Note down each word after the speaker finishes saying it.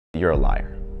You're a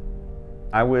liar.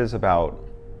 I was about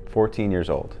 14 years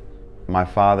old. My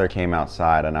father came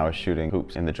outside and I was shooting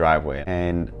hoops in the driveway,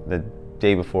 and the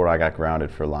day before I got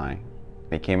grounded for lying.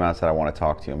 He came out and said, "I want to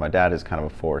talk to you." My dad is kind of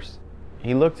a force.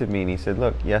 He looked at me and he said,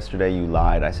 "Look, yesterday you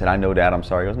lied." I said, "I know, Dad, I'm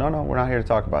sorry." He goes, "No, we're not here to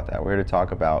talk about that. We're here to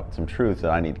talk about some truths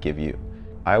that I need to give you.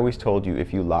 I always told you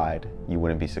if you lied, you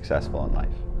wouldn't be successful in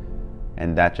life.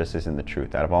 And that just isn't the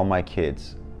truth. Out of all my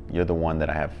kids, you're the one that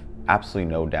I have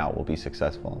absolutely no doubt will be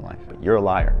successful in life. But you're a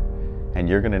liar, and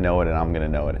you're gonna know it and I'm gonna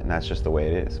know it, and that's just the way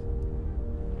it is."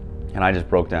 And I just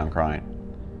broke down crying.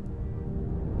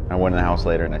 I went in the house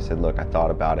later and I said, "Look, I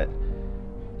thought about it,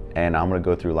 and I'm gonna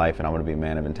go through life and I'm gonna be a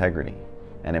man of integrity.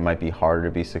 And it might be harder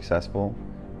to be successful,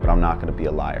 but I'm not gonna be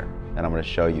a liar. And I'm gonna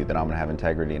show you that I'm gonna have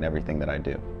integrity in everything that I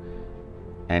do."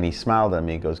 And he smiled at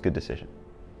me and goes, "Good decision."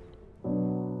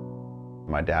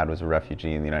 My dad was a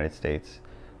refugee in the United States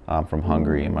from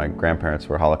Hungary, and my grandparents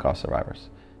were Holocaust survivors.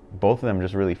 Both of them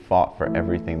just really fought for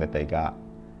everything that they got.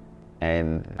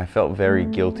 And I felt very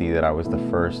guilty that I was the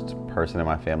first person in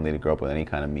my family to grow up with any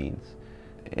kind of means.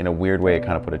 In a weird way, it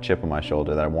kind of put a chip on my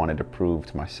shoulder that I wanted to prove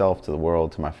to myself, to the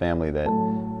world, to my family that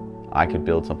I could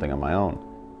build something on my own.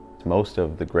 Most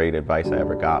of the great advice I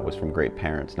ever got was from great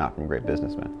parents, not from great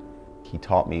businessmen. He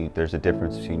taught me there's a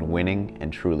difference between winning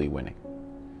and truly winning.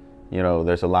 You know,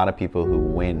 there's a lot of people who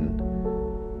win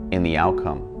in the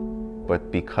outcome,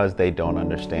 but because they don't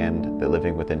understand that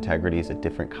living with integrity is a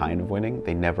different kind of winning,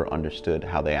 they never understood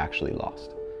how they actually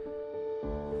lost.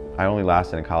 I only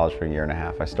lasted in college for a year and a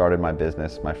half. I started my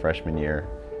business my freshman year.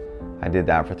 I did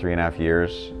that for 3.5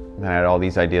 years. Then I had all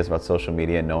these ideas about social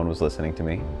media and no one was listening to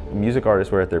me. Music artists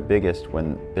were at their biggest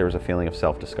when there was a feeling of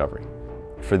self-discovery.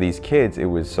 For these kids, it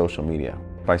was social media.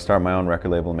 If I start my own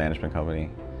record label management company,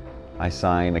 I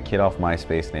signed a kid off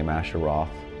MySpace named Asher Roth.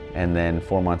 And then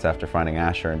 4 months after finding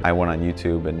Asher, I went on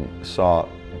YouTube and saw,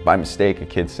 by mistake, a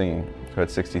kid singing who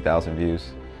had 60,000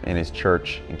 views in his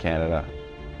church in Canada.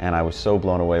 And I was so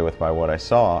blown away by what I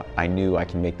saw, I knew I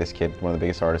can make this kid one of the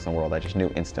biggest artists in the world. I just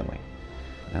knew instantly.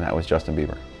 And that was Justin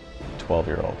Bieber,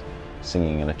 12-year-old,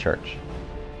 singing in a church.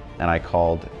 And I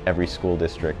called every school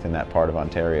district in that part of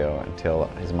Ontario until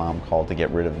his mom called to get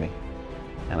rid of me.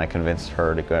 And I convinced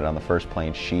her to get on the first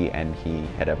plane she and he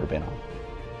had ever been on.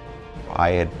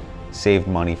 I had saved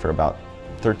money for about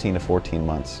 13 to 14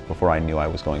 months before I knew I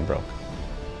was going broke.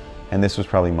 And this was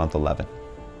probably month 11.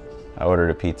 I ordered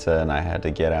a pizza and I had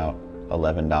to get out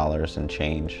 $11 and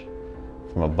change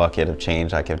from a bucket of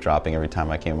change I kept dropping every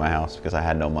time I came to my house because I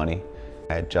had no money.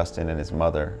 I had Justin and his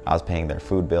mother. I was paying their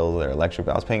food bill, their electric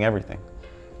bill, I was paying everything.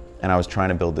 And I was trying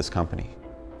to build this company.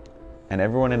 And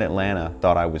everyone in Atlanta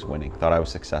thought I was winning, thought I was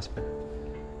successful.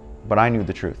 But I knew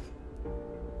the truth.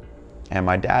 And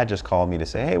my dad just called me to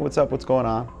say, "Hey, what's up, what's going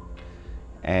on?"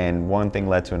 And one thing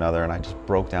led to another and I just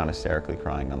broke down hysterically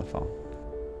crying on the phone.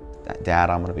 "Dad,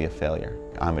 I'm gonna be a failure.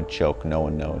 I'm a joke, no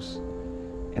one knows.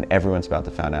 And everyone's about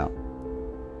to find out."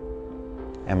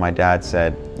 And my dad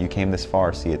said, "You came this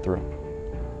far, see it through."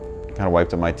 Kind of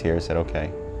wiped up my tears, said,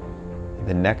 "Okay."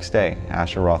 The next day,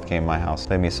 Asher Roth came to my house,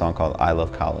 played me a song called "I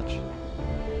Love College."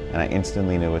 And I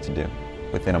instantly knew what to do.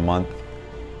 Within a month,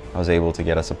 I was able to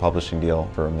get us a publishing deal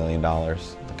for $1 million,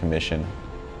 the commission,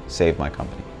 saved my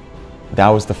company. That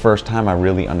was the first time I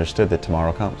really understood that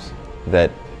tomorrow comes.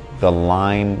 That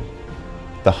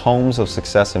the homes of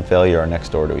success and failure are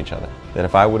next door to each other. That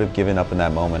if I would have given up in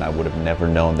that moment, I would have never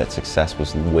known that success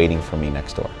was waiting for me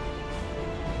next door.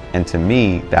 And to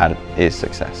me, that is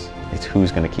success. It's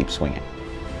who's gonna keep swinging.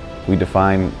 We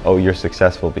define, oh, you're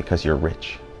successful because you're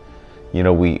rich. You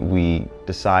know, we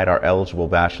decide our eligible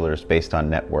bachelors based on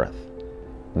net worth.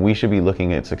 We should be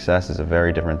looking at success as a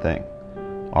very different thing.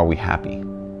 Are we happy?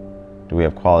 Do we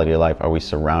have quality of life? Are we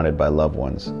surrounded by loved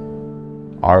ones?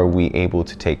 Are we able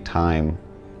to take time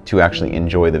to actually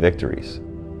enjoy the victories?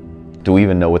 Do we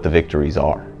even know what the victories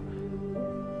are?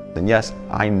 And yes,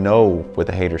 I know what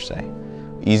the haters say.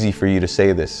 Easy for you to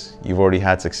say this. You've already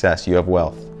had success, you have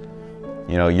wealth.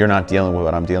 You know, you're not dealing with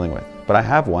what I'm dealing with. But I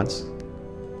have once.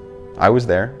 I was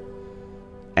there.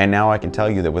 And now I can tell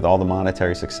you that with all the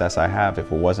monetary success I have,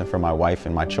 if it wasn't for my wife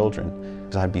and my children,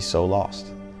 I'd be so lost.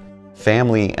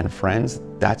 Family and friends,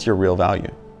 that's your real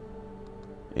value.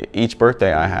 Each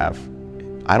birthday I have,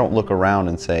 I don't look around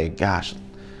and say, "Gosh,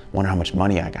 wonder how much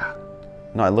money I got."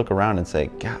 No, I look around and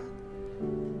say, "God,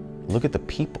 look at the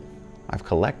people I've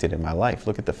collected in my life.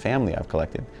 Look at the family I've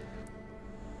collected."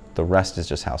 The rest is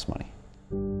just house money.